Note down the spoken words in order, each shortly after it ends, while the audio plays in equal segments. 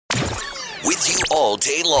with you all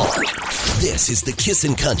day long. This is the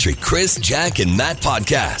Kissin' Country Chris, Jack, and Matt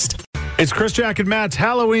podcast. It's Chris, Jack, and Matt's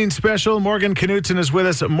Halloween special. Morgan Knutson is with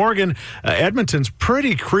us. Morgan, Edmonton's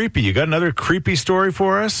pretty creepy. You got another creepy story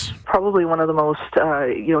for us? Probably one of the most,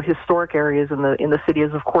 historic areas in the city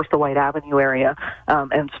is, of course, the White Avenue area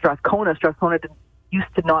and Strathcona. Strathcona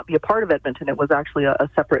used to not be a part of Edmonton. It was actually a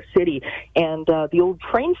separate city. And the old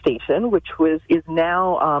train station, which is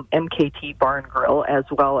now MKT Bar and Grill, as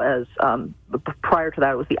well as prior to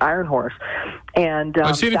that, it was the Iron Horse. And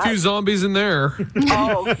I've seen a few zombies in there.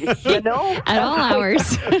 Oh, at all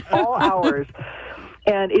hours. All hours.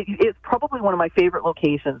 And it's probably one of my favorite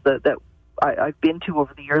locations that I've been to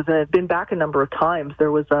over the years, and I've been back a number of times.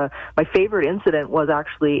 There was my favorite incident was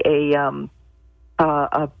actually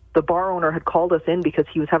the bar owner had called us in because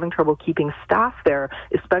he was having trouble keeping staff there,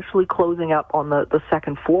 especially closing up on the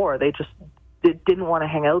second floor. They just didn't want to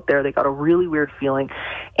hang out there. They got a really weird feeling.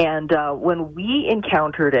 And when we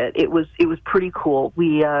encountered it, it was pretty cool.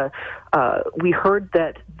 We heard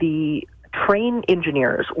that the train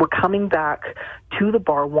engineers were coming back to the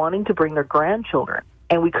bar wanting to bring their grandchildren.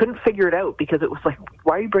 And we couldn't figure it out because it was like,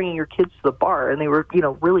 why are you bringing your kids to the bar? And they were,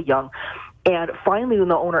 really young. And finally, when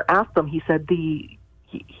the owner asked them, he said the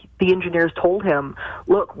engineers told him,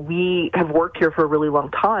 look, we have worked here for a really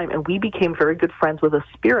long time, and we became very good friends with a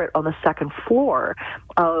spirit on the second floor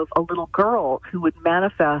of a little girl who would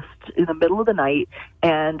manifest in the middle of the night,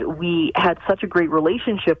 and we had such a great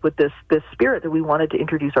relationship with this spirit that we wanted to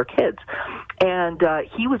introduce our kids. And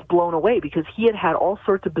he was blown away because he had all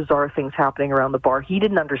sorts of bizarre things happening around the bar. He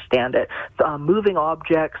didn't understand it. Moving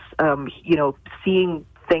objects, seeing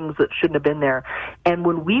things that shouldn't have been there. And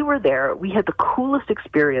when we were there, we had the coolest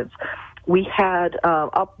experience. We had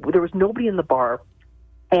there was nobody in the bar,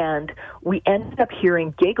 and we ended up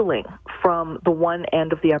hearing giggling from the one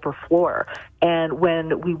end of the upper floor. And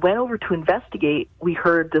when we went over to investigate, we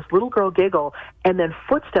heard this little girl giggle, and then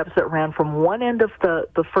footsteps that ran from one end of the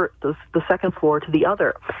second floor to the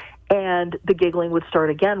other. And the giggling would start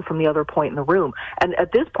again from the other point in the room. And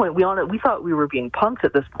at this point, we thought we were being punked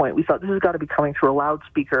at this point. We thought this has got to be coming through a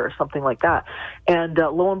loudspeaker or something like that. And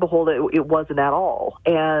lo and behold, it wasn't at all.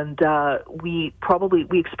 And we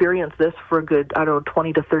experienced this for a good,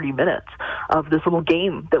 20 to 30 minutes of this little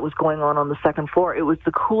game that was going on the second floor. It was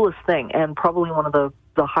the coolest thing, and probably one of the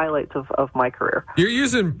highlights of my career. You're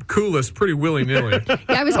using coolest pretty willy-nilly. Yeah,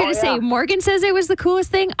 I was going to say, Morgan says it was the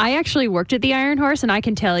coolest thing. I actually worked at the Iron Horse, and I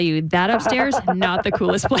can tell you that upstairs, not the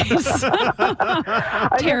coolest place.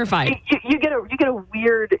 Terrified. You get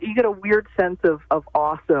a weird sense of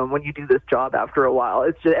awesome when you do this job after a while.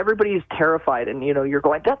 It's just everybody's terrified, and you're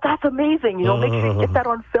going, that's amazing. Make sure you get that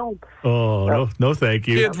on film. Oh, no, thank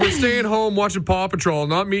you. Kids, we're staying home watching Paw Patrol,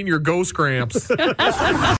 not meeting your ghost cramps.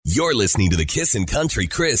 You're listening to the Kissin' Country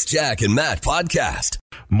Chris, Jack, and Matt podcast.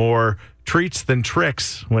 More treats than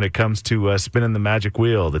tricks when it comes to spinning the magic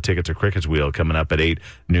wheel. The Tickets Are Crickets wheel coming up at 8,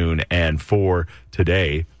 noon, and 4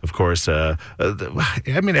 today. Of course,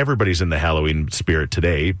 everybody's in the Halloween spirit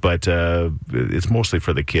today, but it's mostly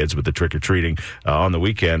for the kids with the trick-or-treating. On the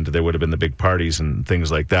weekend, there would have been the big parties and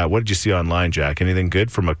things like that. What did you see online, Jack? Anything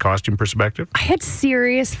good from a costume perspective? I had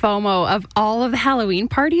serious FOMO of all of the Halloween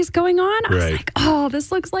parties going on. I was like, oh,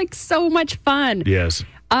 this looks like so much fun. Yes.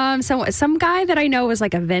 So some guy that I know was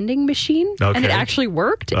like a vending machine, and it actually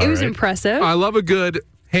worked. It was impressive. I love a good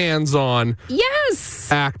hands-on,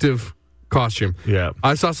 active costume. Yeah.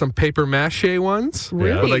 I saw some paper mache ones.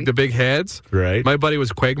 Really? With like the big heads. Right. My buddy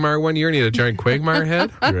was Quagmire one year, and he had a giant Quagmire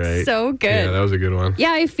head. Right. So good. Yeah, that was a good one.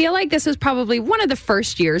 Yeah, I feel like this was probably one of the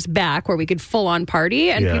first years back where we could full-on party,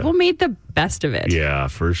 and people made the best of it. Yeah,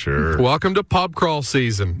 for sure. Welcome to pub crawl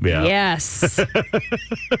season. Yeah. Yes.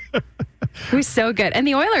 It was so good. And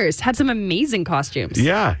the Oilers had some amazing costumes.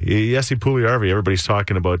 Yeah. Jesse Puljujärvi, everybody's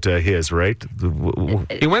talking about his, right?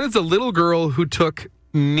 He went as a little girl who took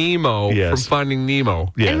Nemo from Finding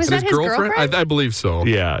Nemo. Yes. And was that his girlfriend? I believe so.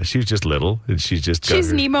 Yeah, she's just little, and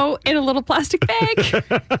she's Nemo in a little plastic bag.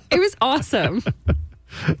 It was awesome.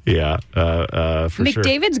 Yeah, for sure.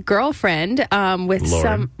 McDavid's girlfriend with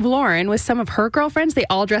Lauren with some of her girlfriends. They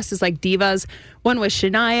all dressed as like divas. One was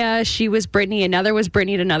Shania. She was Britney. Another was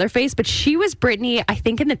Britney to Another Face. But she was Britney, I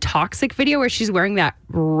think, in the Toxic video where she's wearing that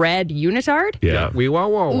red unitard. Yeah. Wee wah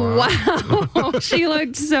wah wah. Wow. She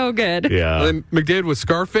looked so good. Yeah. And then McDavid with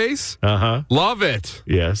Scarface. Uh-huh. Love it.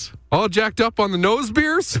 Yes. All jacked up on the nose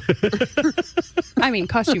beers. I mean,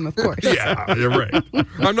 costume, of course. Yeah, you're right.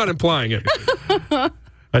 I'm not implying it.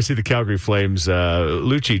 I see the Calgary Flames.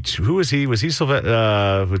 Lucic, who was he? Was he with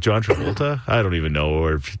John Travolta? I don't even know.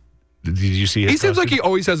 Or Did you see his He seems costume? like he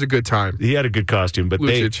always has a good time. He had a good costume, but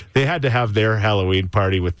they had to have their Halloween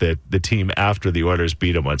party with the team after the Oilers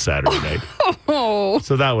beat them on Saturday night. Oh.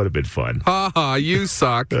 So that would have been fun. Ha ha, you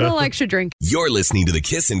suck. A little extra drink. You're listening to the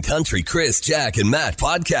Kissin' Country Chris, Jack, and Matt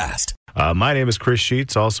podcast. My name is Chris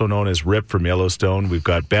Sheets, also known as Rip from Yellowstone. We've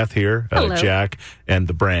got Beth here, Jack, and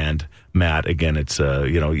the brand, Matt. Again, it's,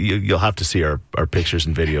 you'll have to see our pictures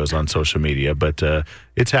and videos on social media, but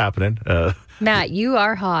it's happening. Matt, you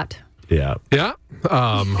are hot. Yeah. Yeah.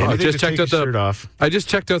 I just checked out shirt off. I just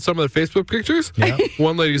checked out some of the Facebook pictures. Yeah.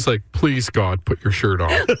 One lady's like, "Please God, put your shirt on."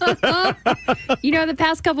 The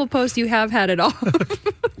past couple posts you have had it off.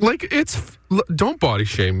 Like, don't body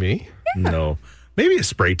shame me. No. Maybe a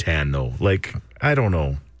spray tan, though. Like, I don't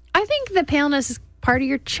know. I think the paleness is part of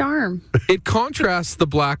your charm. It contrasts the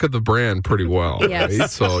black of the brand pretty well. Yes. Right?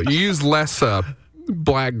 So you use less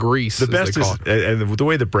black grease. The best is, and the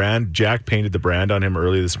way Jack painted the brand on him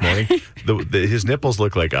early this morning, his nipples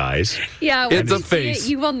look like eyes. Yeah, it's when a you face. see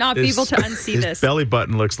it, you will not be able to unsee his this. Belly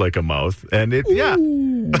button looks like a mouth, and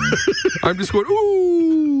I'm just going,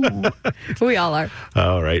 ooh. We all are.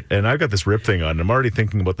 All right, and I've got this Rip thing on. I'm already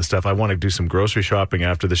thinking about the stuff. I want to do some grocery shopping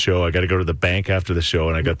after the show. I got to go to the bank after the show,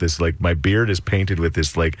 and I got this, like, my beard is painted with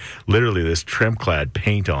this, like, literally this trim-clad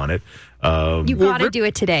paint on it. You got to do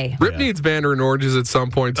it today. Rip needs Mandarin oranges at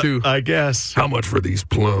some point, too. I guess. How much for these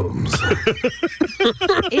plums? Do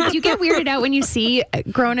you get weirded out when you see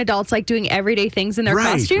grown adults like doing everyday things in their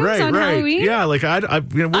costumes on Halloween? Yeah, like I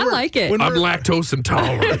like it. I'm lactose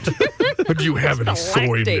intolerant. But do you have any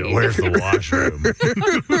soy milk? Where's the washroom?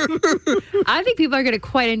 I think people are going to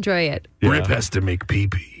quite enjoy it. Yeah. Rip has to make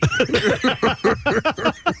pee-pee.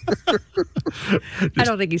 I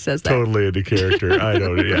don't think he says that. Totally into character. I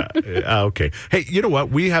don't. Yeah. Okay. Hey, you know what?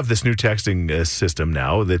 We have this new texting system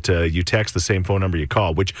now that you text the same phone number you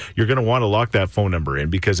call, which you're going to want to lock that phone number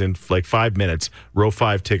in because in like 5 minutes, row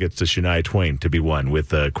 5 tickets to Shania Twain to be won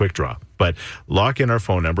with a quick draw. But lock in our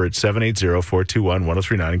phone number at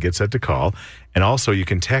 780-421-1039 and get set to call. And also you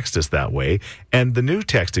can text us that way. And the new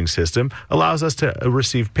texting system allows us to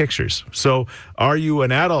receive pictures. So are you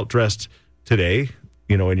an adult dressed today,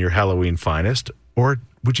 in your Halloween finest, or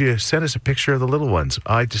would you send us a picture of the little ones?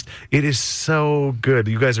 It is so good.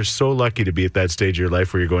 You guys are so lucky to be at that stage of your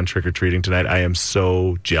life where you're going trick-or-treating tonight. I am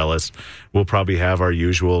so jealous. We'll probably have our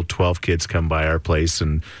usual 12 kids come by our place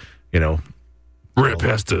and, Rip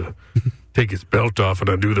has to take his belt off and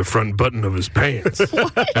undo the front button of his pants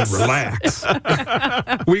and relax.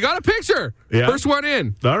 We got a picture. Yeah. First one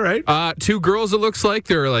in. All right. 2 girls, it looks like.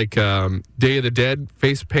 They're like Day of the Dead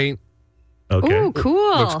face paint. Okay. Ooh,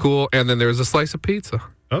 cool. Looks cool. And then there's a slice of pizza.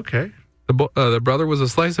 Okay. The brother was a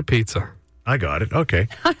slice of pizza. I got it. Okay.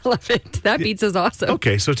 I love it. That pizza's awesome.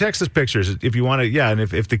 Okay, so text us pictures if you want to. Yeah, and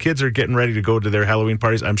if the kids are getting ready to go to their Halloween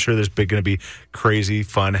parties, I'm sure there's going to be crazy,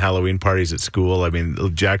 fun Halloween parties at school. I mean,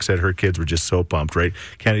 Jack said her kids were just so pumped, right?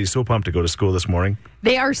 Kennedy's so pumped to go to school this morning.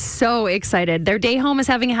 They are so excited. Their day home is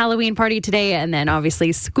having a Halloween party today, and then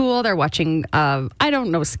obviously school. They're watching,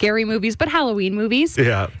 scary movies, but Halloween movies.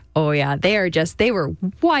 Yeah. Oh, yeah. They were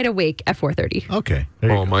wide awake at 4:30. Okay.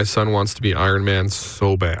 My son wants to be Iron Man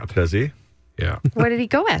so bad. Does he? Yeah. What did he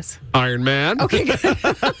go as? Iron Man. Okay.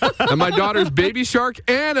 And my daughter's Baby Shark,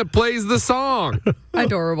 and it plays the song.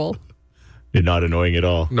 Adorable. You're not annoying at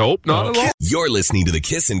all. Nope, not at all. You're listening to the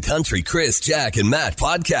Kissin' Country Chris, Jack, and Matt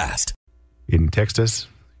podcast. You can text us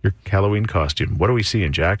your Halloween costume. What are we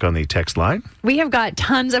seeing, Jack, on the text line? We have got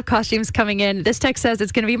tons of costumes coming in. This text says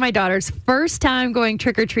it's going to be my daughter's first time going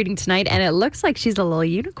trick-or-treating tonight, and it looks like she's a little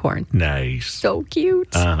unicorn. Nice. So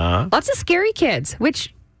cute. Uh-huh. Lots of scary kids,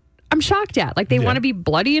 which I'm shocked at. Like, they want to be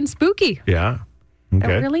bloody and spooky. Yeah. I Okay.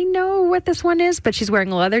 don't really know what this one is, but she's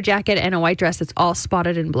wearing a leather jacket and a white dress that's all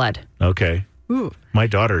spotted in blood. Okay. Ooh. My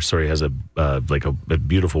daughter, has a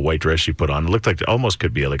beautiful white dress she put on. It looked like it almost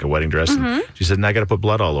could be like a wedding dress. Mm-hmm. And she said, and I got to put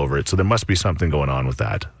blood all over it. So there must be something going on with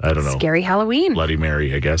that. I don't know. Scary Halloween. Bloody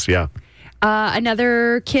Mary, I guess. Yeah.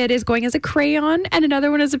 Another kid is going as a crayon, and another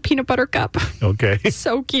one as a peanut butter cup. Okay.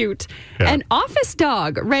 So cute. Yeah. An office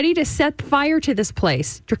dog ready to set fire to this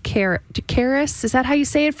place. Dracarys, is that how you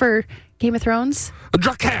say it for Game of Thrones?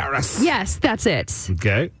 Dracarys. Yes, that's it.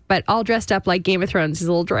 Okay. But all dressed up like Game of Thrones. He's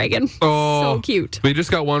a little dragon. Oh, so cute. We just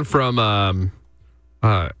got one from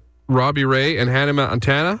Robbie Ray and Hannah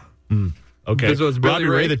Montana. Okay. This was Billy Robbie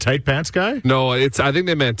Ray, Ray. the tight pants guy? No, I think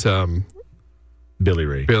they meant Billy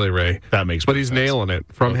Ray. Billy Ray. That makes But more he's sense. nailing it.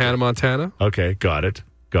 From Hannah Montana. Okay, got it.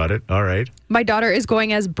 All right. My daughter is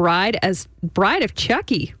going as bride of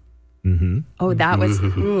Chucky. Mm-hmm. Oh, that was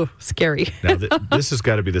scary. Now, this has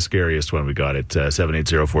got to be the scariest one we got at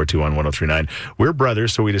 780-421-1039. We're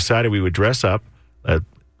brothers, so we decided we would dress up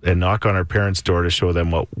and knock on our parents' door to show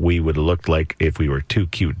them what we would look like if we were two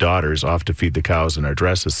cute daughters off to feed the cows in our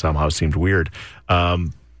dresses somehow seemed weird. No,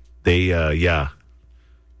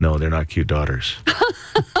 they're not cute daughters.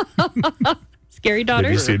 Scary daughters.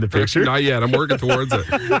 Have you seen the picture? Not yet. I'm working towards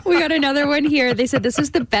it. We got another one here. They said this was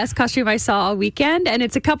the best costume I saw all weekend, and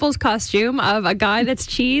it's a couple's costume of a guy that's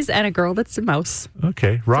cheese and a girl that's a mouse.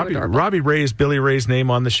 Okay. Robbie Ray is Billy Ray's name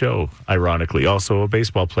on the show, ironically. Also a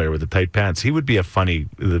baseball player with the tight pants. He would be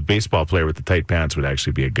the baseball player with the tight pants would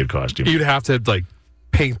actually be a good costume. You'd have to, like,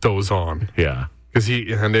 paint those on. Yeah. Because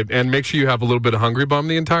and make sure you have a little bit of Hungry Bum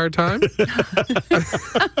the entire time.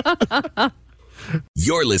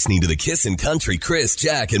 You're listening to the Kissin' Country Chris,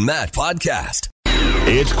 Jack, and Matt podcast.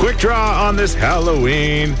 It's Quick Draw on this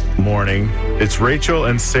Halloween morning. It's Rachel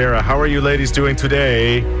and Sarah. How are you ladies doing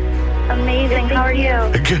today? Amazing. How are you?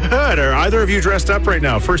 Good. Are either of you dressed up right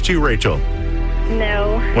now? First you, Rachel.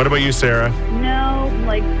 No. What about you, Sarah? No.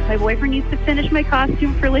 Like, my boyfriend needs to finish my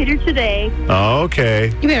costume for later today.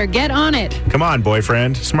 Okay. You better get on it. Come on,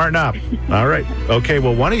 boyfriend. Smarten up. All right. Okay,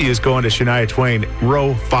 well, one of you is going to Shania Twain,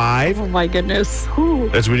 row 5. Oh, my goodness.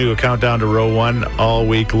 As we do a countdown to row 1 all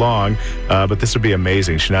week long. But this would be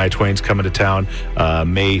amazing. Shania Twain's coming to town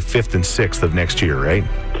May 5th and 6th of next year, right?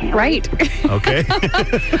 Right. Okay.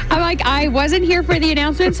 I'm like, I wasn't here for the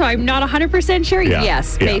announcement, so I'm not 100% sure. Yeah.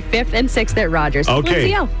 Yes, May 5th and 6th at Rogers.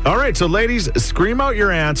 Okay. Lindsay All right. So, ladies, scream out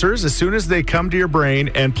your answers as soon as they come to your brain,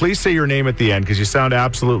 and please say your name at the end because you sound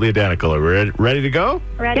absolutely identical. Are we ready to go?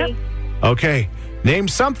 Ready? Yep. Okay. Name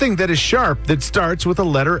something that is sharp that starts with a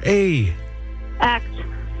letter A. Act.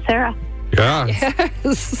 Sarah. Yeah.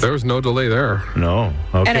 Yes. There was no delay there. No.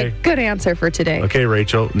 Okay. And a good answer for today. Okay,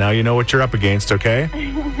 Rachel. Now you know what you're up against, okay?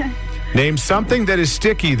 Name something that is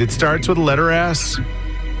sticky that starts with a letter S.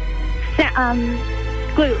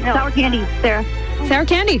 Glue. No. Sour candy. Sarah. Sour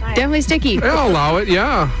candy. Definitely sticky. I'll allow it,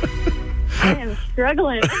 yeah. I am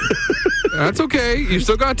struggling. That's okay. You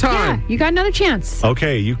still got Yeah, time. you got another chance.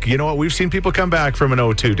 Okay, you know what? We've seen people come back from an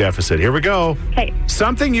 0-2 deficit. Here we go. Okay.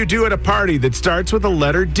 Something you do at a party that starts with a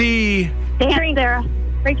letter D. Dance. Sarah.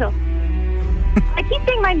 Rachel. I keep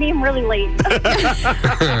saying my name really late.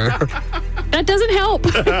 That doesn't help.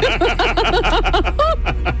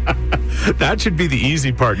 That should be the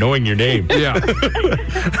easy part, knowing your name. Yeah.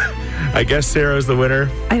 I guess Sarah's the winner.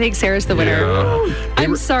 I think Sarah's the winner. Yeah.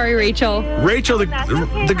 I'm sorry, Rachel. Rachel, the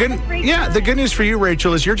good Rachel. the good news for you,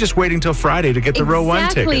 Rachel, is you're just waiting till Friday to get the row 1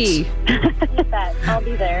 tickets. I'll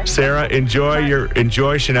be there. Sarah, enjoy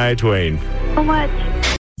Shania Twain. So much.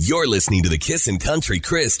 You're listening to the Kissin' Country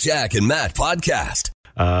Chris, Jack, and Matt podcast.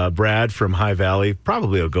 Brad from High Valley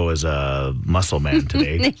probably will go as a muscle man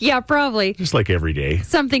today, Yeah, probably. just like every day.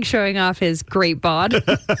 Something showing off his great bod.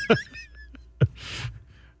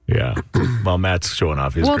 Yeah. Well, Matt's showing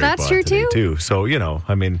off his Well, great that's bod true, today, too. So,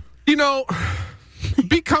 I mean, You know,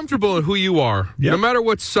 be comfortable in who you are. Yep. No matter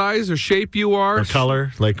what size or shape you are. or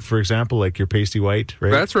color, like, for example, like your pasty white,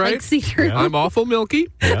 right? That's right. Like see-through. Yeah. I'm awful milky.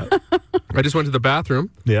 Yeah. I just went to the bathroom.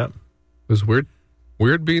 Yeah. It was weird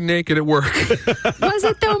being naked at work. Was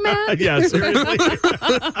it though, Matt? Yeah, seriously.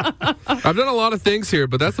 I've done a lot of things here,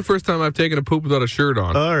 but that's the first time I've taken a poop without a shirt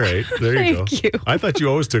on. All right. There you go. Thank you. I thought you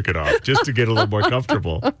always took it off just to get a little more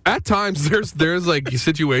comfortable. At times, there's like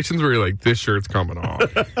situations where you're like, this shirt's coming off.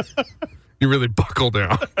 You really buckle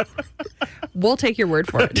down. We'll take your word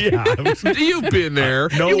for it. Yeah. You've been there.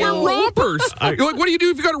 No. You wear rompers. You're like, what do you do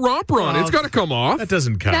if you got a romper on? It's got to come off. That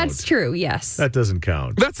doesn't count. That's true, yes. That doesn't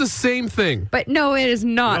count. That's the same thing. But no, it is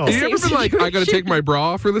not No. the Have same you ever been like, I got to take my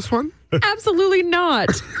bra off for this one? Absolutely not.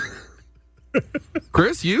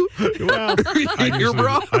 Chris, you? Well, Your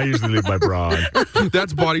bra? I usually leave my bra on.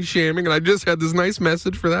 That's body shaming, and I just had this nice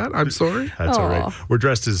message for that. I'm sorry. That's all right. Aw. We're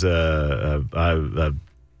dressed as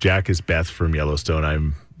Jack is Beth from Yellowstone.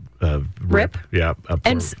 I'm Rip. Yeah.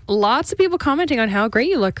 And lots of people commenting on how great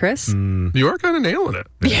you look, Chris. You are kind of nailing it.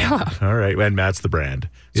 Yeah. All right. And Matt's the brand.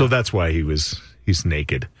 So that's why he's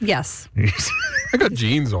naked. Yes. I got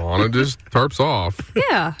jeans on and just tarps off.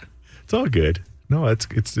 Yeah. It's all good. No, it's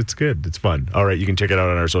good. It's fun. All right, you can check it out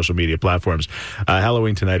on our social media platforms.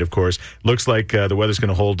 Halloween tonight, of course. Looks like the weather's going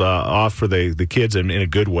to hold off for the kids in a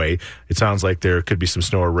good way. It sounds like there could be some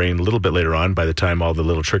snow or rain a little bit later on by the time all the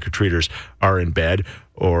little trick-or-treaters are in bed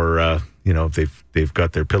or, they've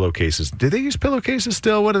got their pillowcases. Do they use pillowcases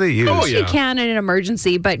still? What do they use? Oh, yeah. You can in an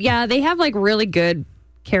emergency, but yeah, they have like really good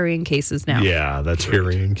carrying cases now. Yeah, that's right.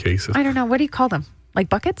 Carrying cases. I don't know. What do you call them? Like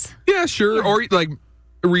buckets? Yeah, sure. Or like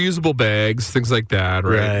reusable bags, things like that,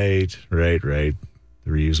 right? Right. The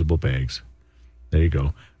reusable bags. There you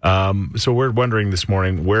go. So we're wondering this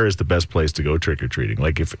morning, where is the best place to go trick-or-treating?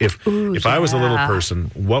 Like if I was a little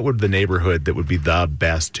person, what would the neighborhood that would be the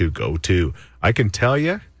best to go to? I can tell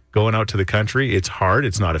you, going out to the country, it's hard.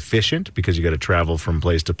 It's not efficient because you got to travel from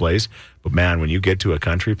place to place. But man, when you get to a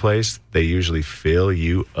country place, they usually fill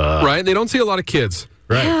you up. Right? They don't see a lot of kids.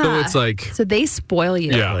 Right. Yeah. So it's like... So they spoil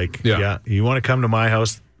you. Yeah. You want to come to my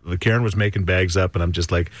house? Karen was making bags up, and I'm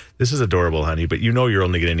just like, this is adorable, honey, but you know you're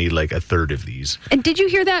only going to need like a third of these. And did you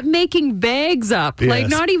hear that? Making bags up. Yes. Like,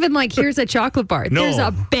 not even like, here's a chocolate bar. No. There's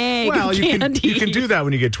a bag of candy. You can do that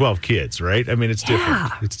when you get 12 kids, right? I mean, it's different.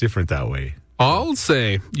 Yeah. It's different that way. I'll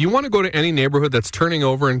say, you want to go to any neighborhood that's turning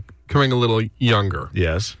over and becoming a little younger.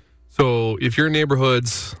 Yes. So if your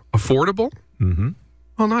neighborhood's affordable,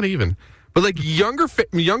 well, not even. But like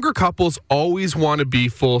younger couples always want to be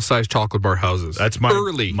full-size chocolate bar houses. That's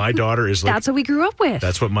early. My daughter is like... That's what we grew up with.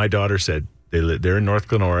 That's what my daughter said. They're in North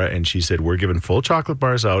Glenora, and she said, we're giving full chocolate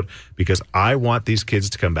bars out because I want these kids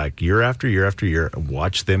to come back year after year after year and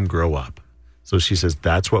watch them grow up. So she says,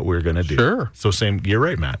 that's what we're going to do. Sure. So you're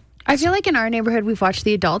right, Matt. I feel like in our neighborhood, we've watched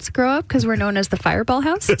the adults grow up because we're known as the Fireball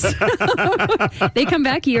House. They come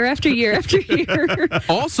back year after year after year.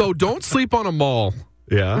 Also, don't sleep on a mall.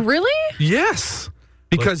 Yeah. Really? Yes.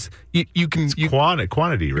 Because you can...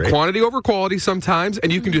 Quantity, right? Quantity over quality sometimes,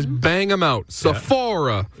 and you can just bang them out.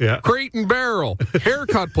 Sephora, Crate and Barrel,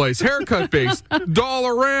 Haircut Place, Haircut Base,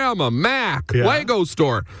 Dollarama, Mac, Lego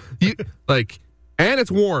Store. And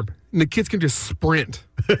it's warm, and the kids can just sprint.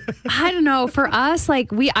 I don't know. For us, I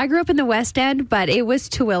grew up in the West End, but it was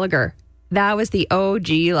Terwilliger. That was the OG.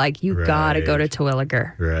 Like, you got to go to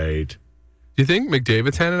Terwilliger. Right. Do you think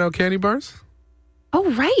McDavid's handing out candy bars? Oh,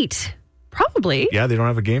 right. Probably. Yeah, they don't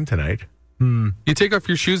have a game tonight. You take off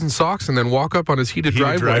your shoes and socks and then walk up on his heated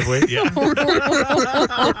driveway. Yeah.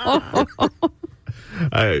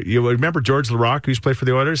 You remember George Laraque, who used to play for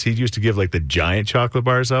the Oilers? He used to give like the giant chocolate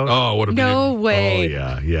bars out. Oh, what a No way.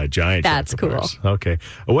 Oh, yeah, giant. That's chocolate cool. bars. Okay.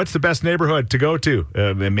 Well, what's the best neighborhood to go to?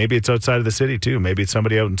 Maybe it's outside of the city too. Maybe it's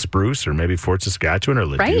somebody out in Spruce, or maybe Fort Saskatchewan, or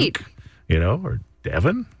Leduc. Right. Or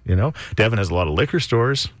Devon. Devon has a lot of liquor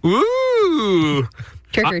stores. Ooh.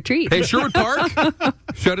 Trick or treat. Hey, Sherwood Park.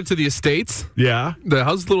 Shout out to the estates. Yeah. The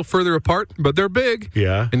houses a little further apart, but they're big.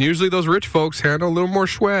 Yeah. And usually those rich folks handle a little more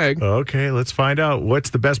swag. Okay, let's find out. What's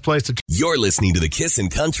the best place to... You're listening to the Kissin'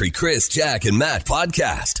 Country Chris, Jack, and Matt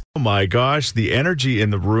podcast. Oh my gosh, the energy in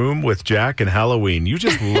the room with Jack and Halloween. You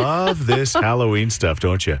just love this Halloween stuff,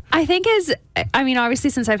 don't you? I think obviously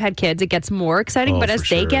since I've had kids, it gets more exciting. But as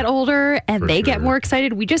they sure. get older and For they get sure. more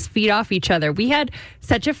excited, we just feed off each other. We had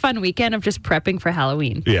such a fun weekend of just prepping for Halloween.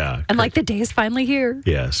 Yeah. And the day is finally here.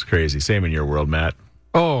 Yes, crazy. Same in your world, Matt.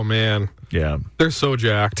 Oh, man. Yeah. They're so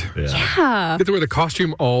jacked. Yeah. Get to wear the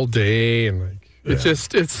costume all day. And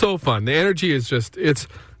it's so fun. The energy is just,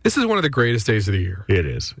 this is one of the greatest days of the year. It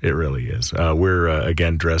is. It really is. We're,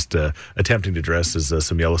 again, dressed, attempting to dress as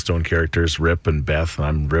some Yellowstone characters, Rip and Beth.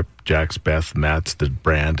 I'm Rip, Jack's Beth, Matt's the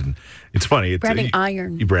brand. And it's funny. It's Branding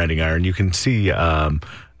iron. Branding iron. You can see...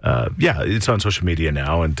 it's on social media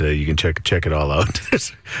now, and you can check it all out.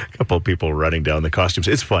 There's a couple of people running down the costumes.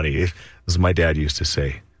 It's funny. As my dad used to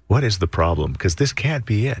say, what is the problem? Because this can't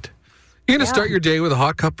be it. You're going to start your day with a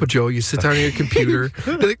hot cup of Joe. You sit down on your computer.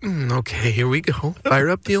 You're like, okay, here we go. Fire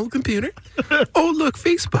up the old computer. Oh, look,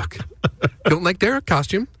 Facebook. Don't like their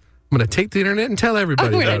costume? I'm going to take the internet and tell everybody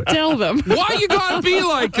I'm about going it. to tell them. Why you got to be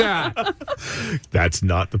like that? That's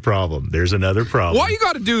not the problem. There's another problem. Why you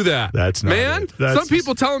got to do that? That's not Man, it. That's some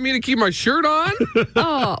people telling me to keep my shirt on.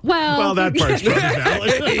 Oh, well. Well, that part's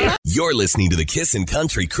probably valid. You're listening to the Kissin'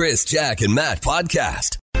 Country Chris, Jack, and Matt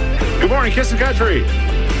podcast. Good morning, Kissin' Country.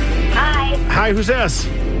 Hi, Hi, who's this?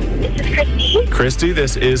 this is Christy. Christy,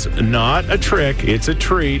 this is not a trick. It's a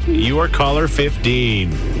treat. You are caller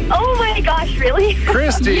 15. Oh my gosh, really?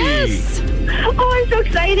 Christy. Yes. Oh, I'm so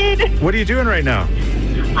excited. What are you doing right now?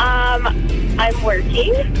 I'm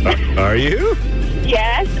working. Are you?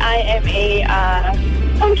 Yes, I am a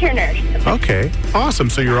home care nurse. Okay. Awesome.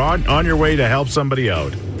 So you're on your way to help somebody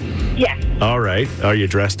out. Yes. All right. Are you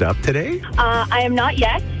dressed up today? I am not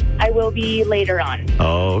yet. I will be later on.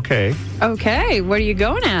 Oh, okay. Okay. What are you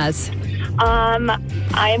going as?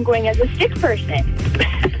 I am going as a stick person.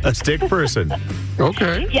 A stick person.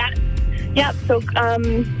 Okay. Yeah. So,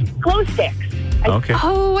 glow sticks. Okay.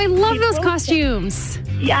 Oh, I love those costumes.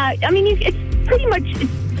 Yeah. I mean, it's pretty much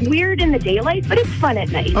it's weird in the daylight, but it's fun at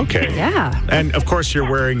night. Okay. Yeah. And, of course, you're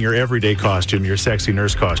wearing your everyday costume, your sexy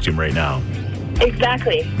nurse costume right now.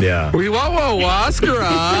 Exactly. Yeah. Whoa,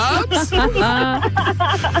 scrubs.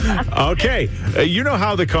 Okay. You know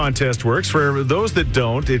how the contest works. For those that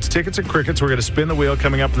don't, it's tickets and crickets. We're going to spin the wheel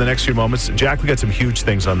coming up in the next few moments. Jack, we got some huge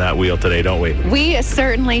things on that wheel today, don't we? We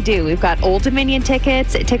certainly do. We've got Old Dominion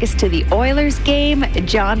tickets, tickets to the Oilers game,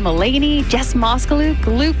 John Mulaney, Jess Moskaluk,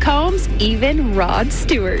 Luke Combs, even Rod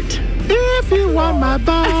Stewart. If you want my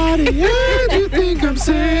body and you think I'm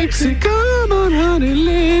sexy, come on, honey,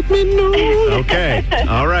 let me know. Okay.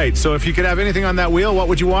 All right. So if you could have anything on that wheel, what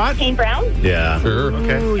would you want? Kane Brown? Yeah. Sure.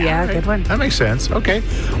 Okay. Ooh, yeah, good one. That makes sense. Okay.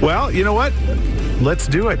 Well, you know what? Let's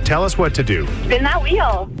do it. Tell us what to do. Spin that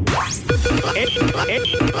wheel.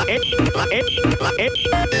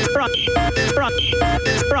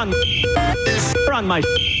 On my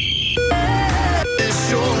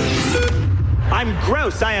I'm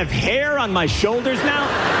gross. I have hair on my shoulders now.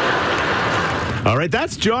 All right,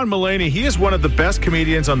 that's John Mulaney. He is one of the best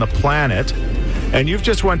comedians on the planet, and you've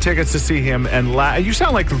just won tickets to see him and laugh. You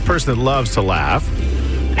sound like the person that loves to laugh,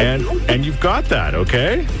 and you've got that,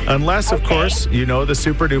 okay? Unless, of course, you know the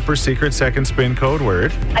super duper secret second spin code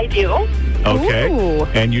word. I do. Okay. Ooh.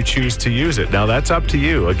 And you choose to use it. Now, that's up to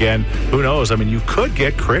you. Again, who knows? I mean, you could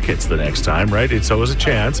get crickets the next time, right? It's always a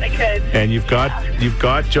chance. I could. And you've got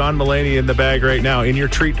John Mulaney in the bag right now, in your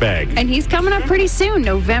treat bag. And he's coming up pretty soon,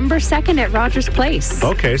 November 2nd at Rogers Place.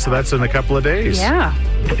 Okay, so that's in a couple of days. Yeah.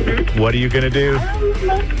 What are you going to do?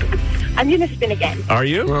 I'm going to spin again. Are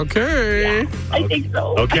you? Okay. I think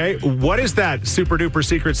so. Okay. What is that super duper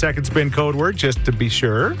secret second spin code word, just to be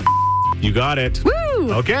sure? You got it.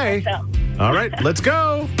 Woo! Okay. All right, let's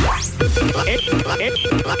go.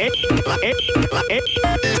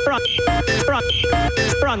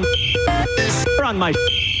 On my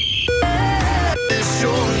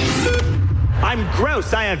I'm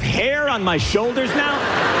gross. I have hair on my shoulders now.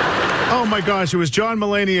 Oh my gosh, it was John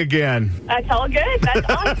Mulaney again. That's all good. That's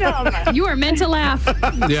awesome. You are meant to laugh.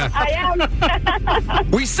 Yeah. I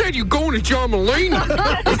am. We said you going to John Mulaney.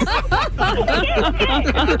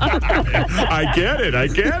 I get it.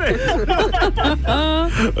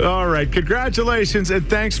 All right, congratulations, and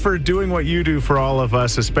thanks for doing what you do for all of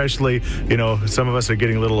us, especially, you know, some of us are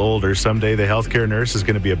getting a little older. Someday the healthcare nurse is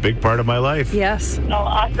going to be a big part of my life. Yes. Oh,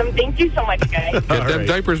 awesome. Thank you so much, guys. Get them right.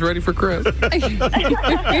 diapers ready for Chris.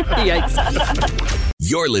 Yikes.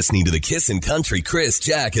 You're listening to the Kissin' Country Chris,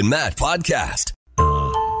 Jack, and Matt podcast.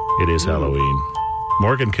 It is Halloween.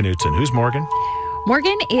 Morgan Knutson. Who's Morgan?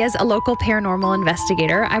 Morgan is a local paranormal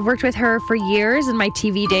investigator. I've worked with her for years in my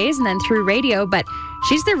TV days and then through radio, but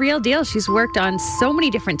she's the real deal. She's worked on so many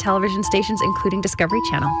different television stations, including Discovery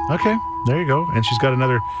Channel. Okay, there you go. And she's got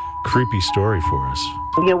another creepy story for us.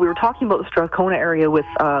 You know, we were talking about the Strathcona area with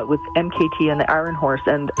MKT and the Iron Horse,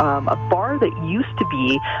 and a bar that used to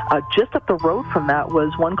be just up the road from that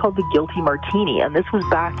was one called the Guilty Martini, and this was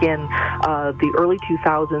back in the early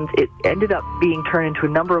 2000s. It ended up being turned into a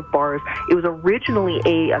number of bars. It was originally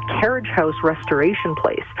a carriage house restoration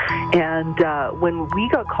place, and when we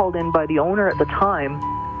got called in by the owner at the time,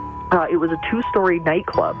 it was a 2-story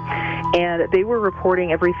nightclub, and they were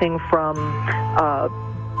reporting everything from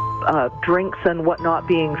drinks and whatnot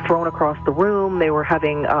being thrown across the room. They were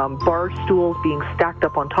having bar stools being stacked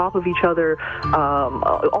up on top of each other,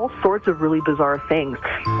 all sorts of really bizarre things.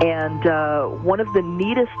 And one of the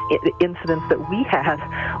neatest incidents that we had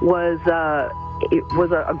was it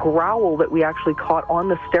was a growl that we actually caught on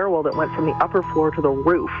the stairwell that went from the upper floor to the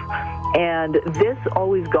roof. And this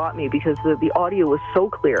always got me because the audio was so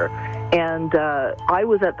clear. And I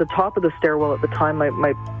was at the top of the stairwell at the time.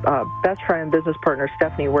 My best friend and business partner,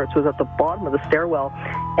 Stephanie Wirtz, was at the bottom of the stairwell.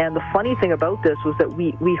 And the funny thing about this was that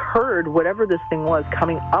we heard whatever this thing was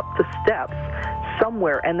coming up the steps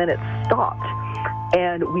somewhere, and then it stopped.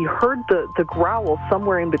 And we heard the growl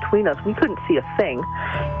somewhere in between us. We couldn't see a thing,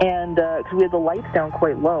 and because we had the lights down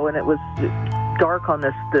quite low, and it was dark on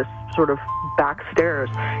this sort of back stairs.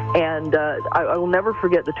 And I will never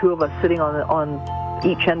forget the two of us sitting on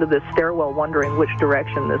each end of this stairwell, wondering which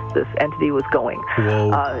direction this entity was going.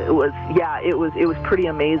 Whoa. It was pretty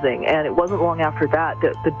amazing. And it wasn't long after that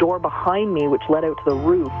the door behind me, which led out to the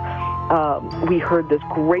roof, we heard this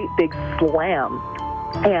great big slam.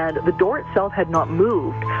 And the door itself had not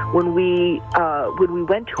moved. When we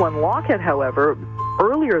went to unlock it, however,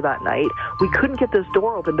 earlier that night, we couldn't get this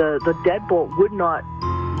door open. The deadbolt would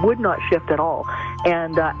not shift at all.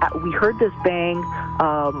 And we heard this bang.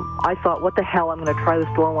 I thought, what the hell, I'm going to try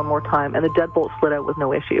this door one more time. And the deadbolt slid out with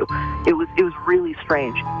no issue. It was really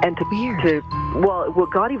strange. And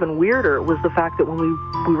what got even weirder was the fact that when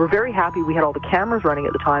we were very happy, we had all the cameras running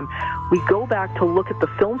at the time. We go back to look at the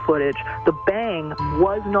film footage. The bang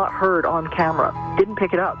was not heard on camera. Didn't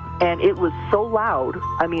pick it up. And it was so loud.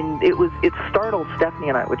 I mean, it startled Stephanie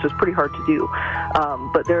and I, which was pretty hard to do.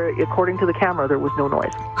 But there, according to the camera, there was no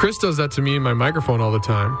noise. Chris does that to me in my microphone all the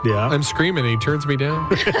time. Yeah. I'm screaming and he turns me down.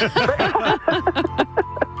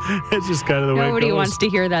 It's just kind of the way it goes. Nobody wants to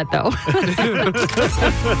hear that, though.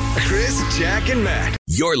 Chris, Jack, and Matt.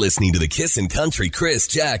 You're listening to the Kissin' Country Chris,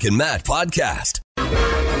 Jack, and Matt podcast.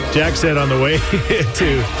 Jack said on the way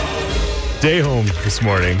to day home this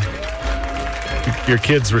morning, your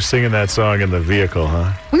kids were singing that song in the vehicle,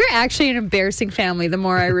 huh? We're actually an embarrassing family the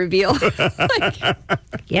more I reveal.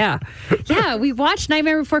 Yeah, we watched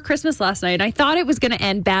Nightmare Before Christmas last night, and I thought it was going to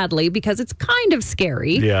end badly because it's kind of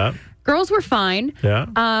scary. Yeah. Girls were fine. Yeah.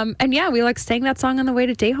 And yeah, we sang that song on the way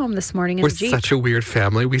to day home this morning in We're the Jeep. such a weird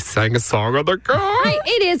family. We sang a song on the car.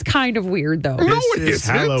 It is kind of weird, though. This is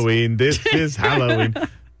Halloween. This is Halloween.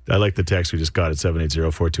 I like the text we just got at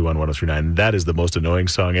 780-421-1039. That is the most annoying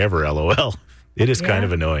song ever, LOL. It is kind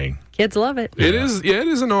of annoying. Kids love it. It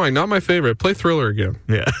is annoying. Not my favorite. Play Thriller again.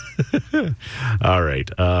 Yeah. All right.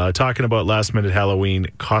 Talking about last minute Halloween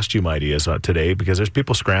costume ideas today because there's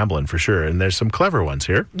people scrambling for sure, and there's some clever ones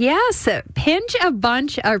here. Yes. Pin a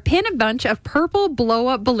bunch of purple blow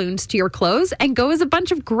up balloons to your clothes and go as a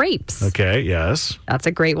bunch of grapes. Okay. Yes. That's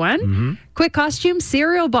a great one. Mm-hmm. Quick costume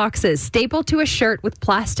cereal boxes stapled to a shirt with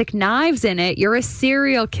plastic knives in it. You're a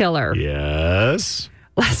serial killer. Yes.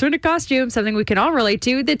 Last minute costume, something we can all relate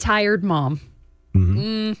to, the tired mom.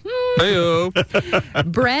 Mm-hmm. Hey-o.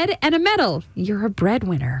 Bread and a medal. You're a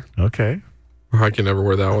breadwinner. Okay. I can never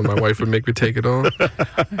wear that one. My wife would make me take it off.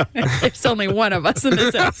 There's only one of us in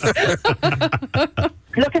this house.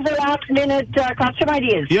 Looking for last-minute costume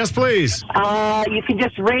ideas. Yes, please. You can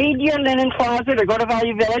just raid your linen closet or go to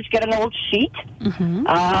Value Village, get an old sheet,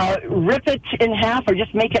 rip it in half or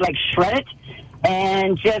just make it shred it,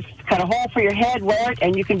 and just cut a hole for your head, wear it,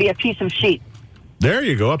 and you can be a piece of sheet. There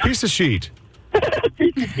you go, a piece of sheet.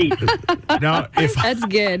 Now, if that's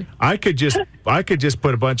good, I could just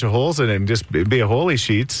put a bunch of holes in it and just be a holy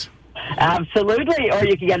sheets. Absolutely, or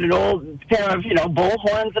you can get an old pair of bull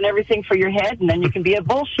horns and everything for your head, and then you can be a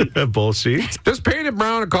bull sheet. A bull sheet. Just paint it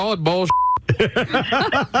brown and call it bull.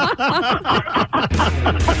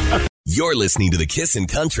 You're listening to the Kissin'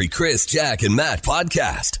 Country Chris, Jack, and Matt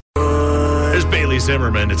podcast. There's Bailey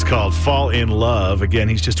Zimmerman. It's called Fall in Love. Again,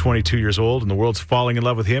 he's just 22 years old, and the world's falling in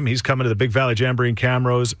love with him. He's coming to the Big Valley Jamboree in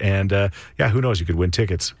Camrose, and who knows? You could win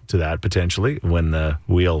tickets to that potentially when the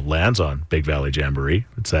wheel lands on Big Valley Jamboree.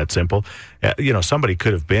 It's that simple. Somebody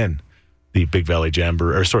could have been the Big Valley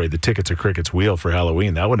Jamboree, the Tickets or Crickets wheel for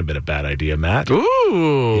Halloween. That wouldn't have been a bad idea, Matt.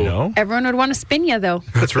 Ooh. Everyone would want to spin you, though.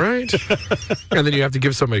 That's right. And then you have to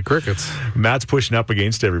give somebody crickets. Matt's pushing up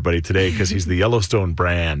against everybody today because he's the Yellowstone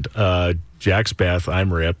brand. Jack's Beth,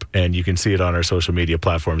 I'm Rip, and you can see it on our social media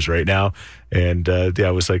platforms right now. And I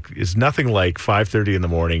was like, it's nothing like 5:30 in the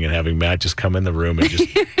morning and having Matt just come in the room and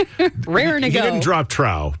just raring to go. He didn't drop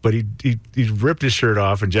trow, but he ripped his shirt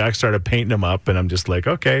off, and Jack started painting him up, and I'm just like,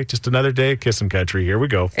 okay, just another day of Kissin' Country. Here we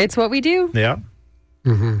go. It's what we do. Yeah.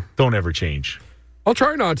 Mm-hmm. Don't ever change. I'll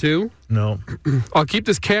try not to. No. I'll keep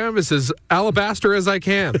this canvas as alabaster as I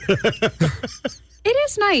can. It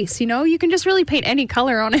is nice, you can just really paint any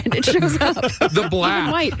color on it. It shows up. The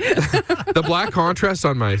black. White. The black contrast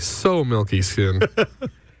on my so milky skin.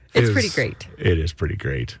 It's pretty great. It is pretty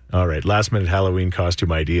great. All right, last minute Halloween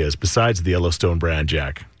costume ideas besides the Yellowstone brand,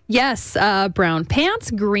 Jack. Yes, brown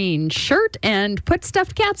pants, green shirt, and put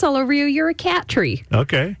stuffed cats all over you. You're a cat tree.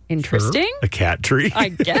 Okay. Interesting. Sure. A cat tree. I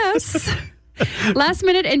guess. Last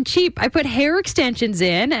minute and cheap, I put hair extensions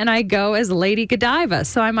in and I go as Lady Godiva.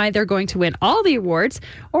 So I'm either going to win all the awards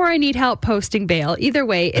or I need help posting bail. Either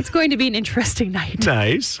way, it's going to be an interesting night.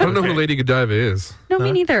 Nice. I don't know who Lady Godiva is. No,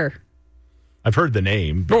 me neither. I've heard the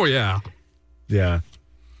name. Oh, yeah. Yeah.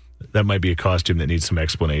 That might be a costume that needs some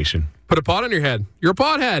explanation. Put a pot on your head. You're a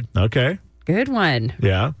pothead. Okay. Good one.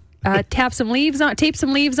 Yeah. Tape some leaves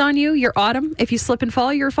on you. You're autumn. If you slip and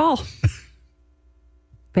fall, you're fall.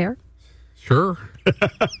 Fair? Sure.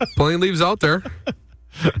 Plenty of leaves out there.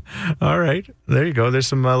 All right. There you go. There's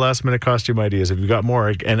some last minute costume ideas. If you've got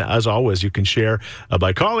more, and as always, you can share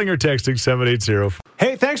by calling or texting 780.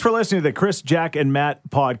 Hey, thanks for listening to the Chris, Jack, and Matt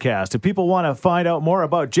podcast. If people want to find out more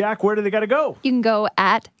about Jack, where do they got to go? You can go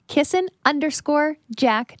at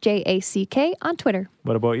Kissin_Jack, Jack, on Twitter.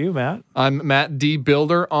 What about you, Matt? I'm Matt D.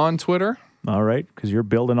 Builder on Twitter. All right, because you're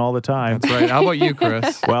building all the time. That's right. How about you,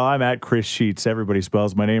 Chris? Well, I'm at Chris Sheets. Everybody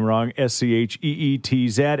spells my name wrong.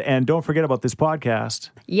 SCHEETZ. And don't forget about this podcast.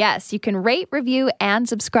 Yes, you can rate, review, and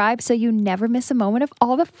subscribe so you never miss a moment of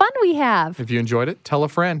all the fun we have. If you enjoyed it, tell a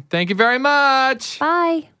friend. Thank you very much.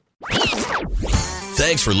 Bye.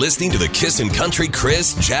 Thanks for listening to the Kissin' Country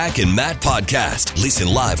Chris, Jack, and Matt podcast. Listen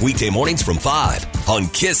live weekday mornings from 5 on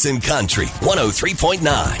Kissin' Country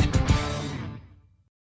 103.9.